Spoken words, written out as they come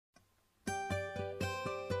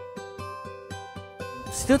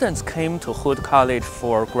Students came to Hood College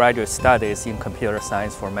for graduate studies in computer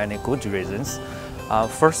science for many good reasons.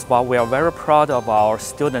 First of all, we are very proud of our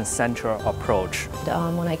student-centered approach.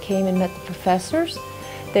 When I came and met the professors,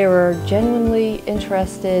 they were genuinely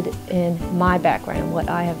interested in my background, what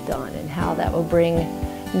I have done, and how that will bring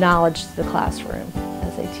knowledge to the classroom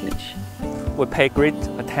as I teach. We pay great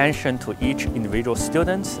attention to each individual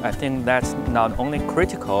student. I think that's not only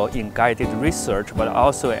critical in guided research, but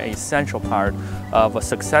also an essential part of a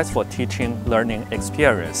successful teaching learning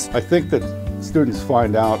experience. I think that students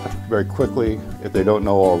find out very quickly, if they don't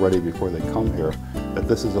know already before they come here, that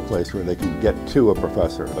this is a place where they can get to a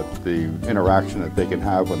professor, that the interaction that they can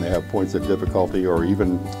have when they have points of difficulty or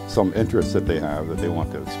even some interests that they have that they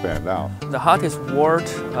want to expand out. The hottest word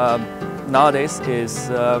nowadays is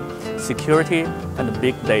security and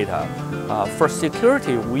big data. For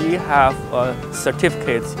security, we have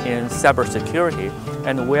certificates in cybersecurity,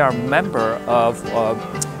 and we are a member of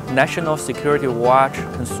National Security Watch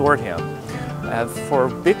Consortium. For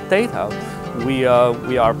big data, we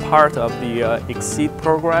are part of the EXCEED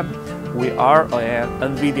program. We are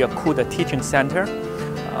an NVIDIA CUDA teaching center.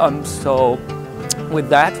 So with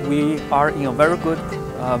that, we are in a very good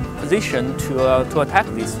position to attack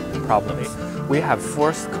these problems. We have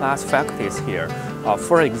first-class faculties here.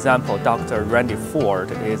 For example, Dr. Randy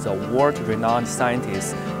Ford is a world-renowned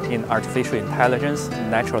scientist in artificial intelligence,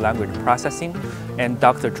 natural language processing, and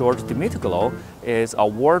Dr. George Dimitriglou is a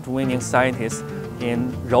award-winning scientist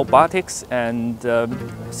in robotics and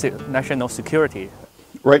national security.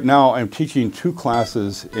 Right now I'm teaching 2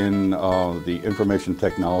 classes in the information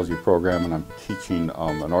technology program, and I'm teaching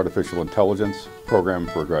an artificial intelligence program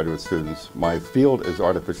for graduate students. My field is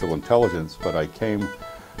artificial intelligence, but I came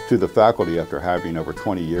to the faculty after having over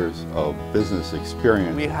 20 years of business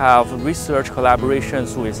experience. We have research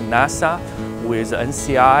collaborations with NASA, with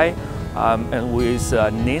NCI, and with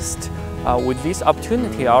NIST. With this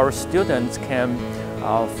opportunity, our students can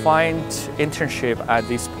find internship at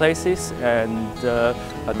these places, and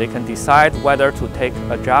they can decide whether to take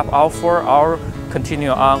a job offer or continue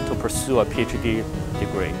on to pursue a PhD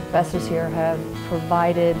degree. Professors here have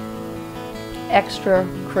provided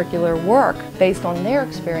extracurricular work based on their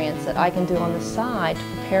experience that I can do on the side to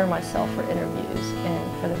prepare myself for interviews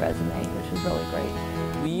and for the resume, which is really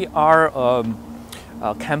great. We are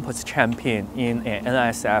a campus champion in an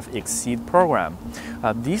NSF EXCEED program.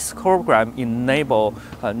 This program enables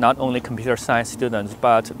not only computer science students,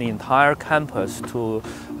 but the entire campus to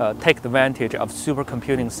take advantage of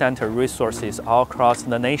supercomputing center resources all across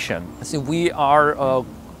the nation. So we are a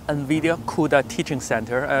NVIDIA CUDA teaching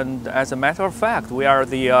center, and as a matter of fact, we are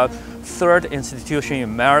the 3rd institution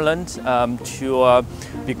in Maryland to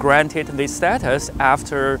be granted this status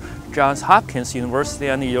after Johns Hopkins University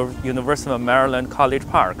and the University of Maryland College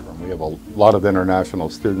Park. We have a lot of international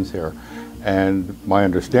students here, and my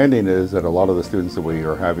understanding is that a lot of the students that we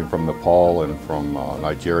are having from Nepal and from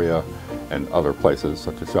Nigeria and other places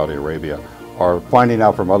such as Saudi Arabia are finding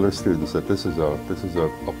out from other students that this is a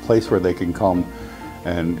place where they can come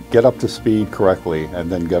and get up to speed correctly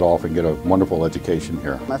and then get off and get a wonderful education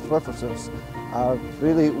here. My professors are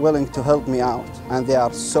really willing to help me out, and they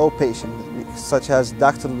are so patient with me, such as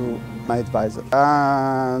Dr. Lu, my advisor,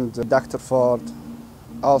 and Dr. Ford,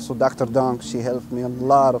 also Dr. Dong. She helped me a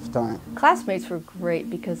lot of time. Classmates were great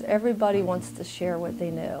because everybody wants to share what they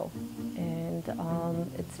know, and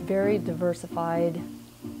it's very diversified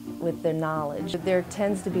with their knowledge. There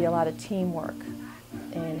tends to be a lot of teamwork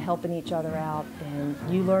and helping each other out, and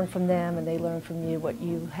you learn from them and they learn from you what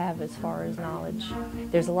you have as far as knowledge.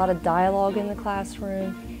 There's a lot of dialogue in the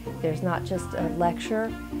classroom. There's not just a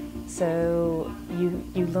lecture, so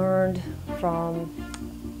you learned from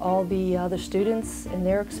all the other students and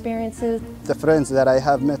their experiences. The friends that I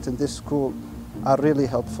have met in this school are really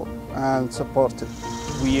helpful and supportive.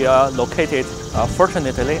 We are located,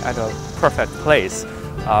 fortunately, at a perfect place.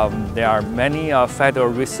 There are many federal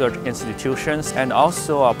research institutions and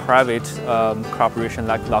also a private corporation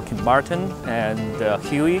like Lockheed Martin and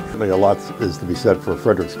Huey. A lot is to be said for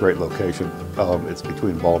Frederick's great location. It's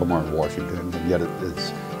between Baltimore and Washington, and yet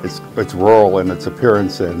it's rural in its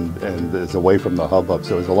appearance and it's away from the hubbub,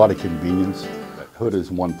 so there's a lot of convenience. Hood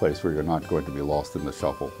is one place where you're not going to be lost in the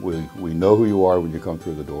shuffle. We know who you are when you come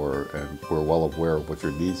through the door, and we're well aware of what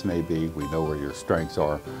your needs may be. We know where your strengths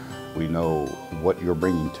are. We know what you're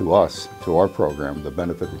bringing to us, to our program, the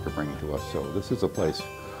benefit that you're bringing to us. So this is a place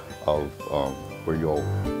of where you'll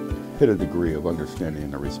hit a degree of understanding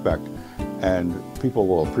and respect, and people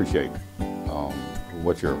will appreciate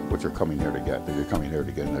what you're coming here to get. That you're coming here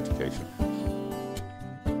to get an education.